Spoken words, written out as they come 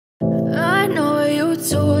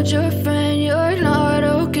told your friend you're not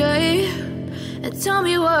okay, and tell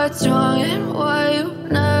me what's wrong and why you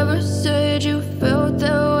never said you felt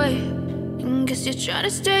that way. And guess you're trying to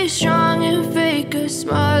stay strong and fake a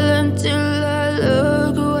smile until I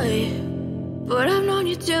look away. But I've known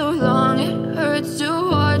you too long, it hurts to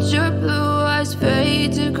watch your blue eyes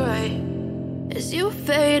fade to gray as you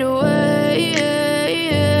fade away,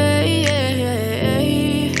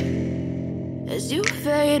 as you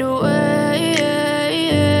fade away.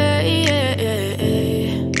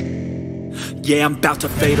 Yeah, I'm about to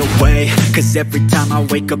fade away, cause every time I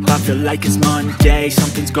wake up I feel like it's Monday.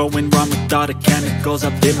 Something's going wrong with all the chemicals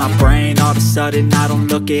up in my brain. All of a sudden I don't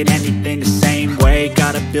look at anything the same way.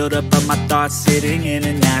 Gotta build up of my thoughts sitting in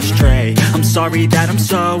an ashtray. I'm sorry that I'm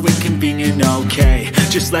so inconvenient, okay.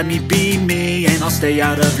 Just let me be me and I'll stay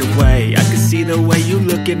out of your way. I can see the way you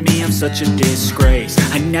look at me, I'm such a disgrace.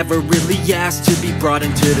 I never really asked to be brought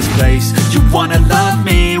into this place. You wanna love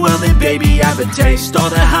me? Well then baby I have a taste. All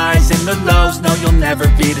the highs and the lows, no you'll never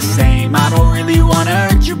be the same. I don't really wanna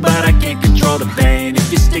hurt you but I can't control the pain.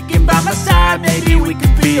 If you're sticking by my side maybe we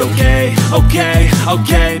could be okay.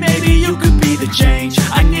 Okay, maybe you could be the change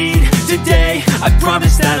I need today. I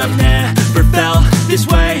promise that I've never felt this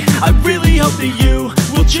way. I really hope that you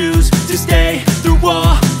will choose to stay through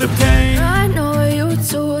all the pain. I know you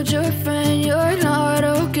told your friend you're not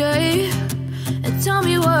okay, and tell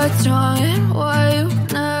me what's wrong and why you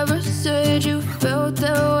never said you felt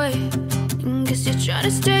that way. And guess you're trying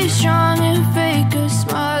to stay strong and fake a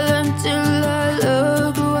smile until I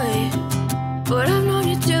look away. But I've known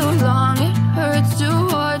you too long, it hurts to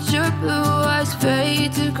watch your blue eyes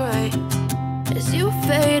fade to gray as you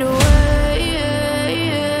fade away,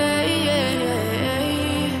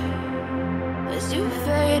 as you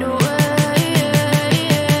fade away,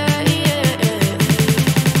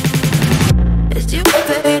 as you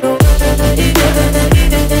fade away.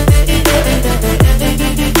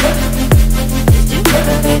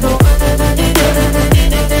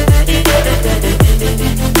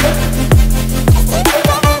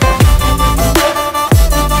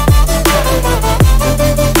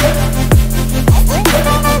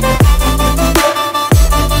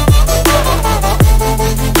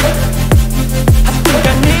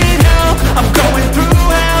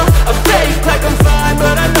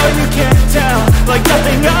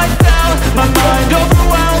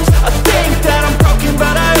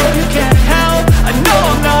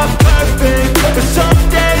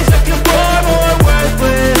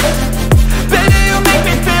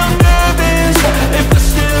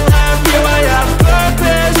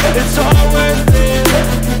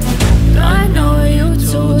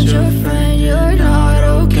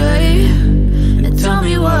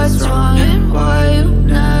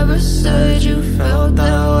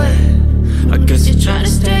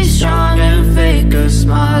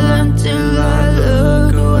 Smile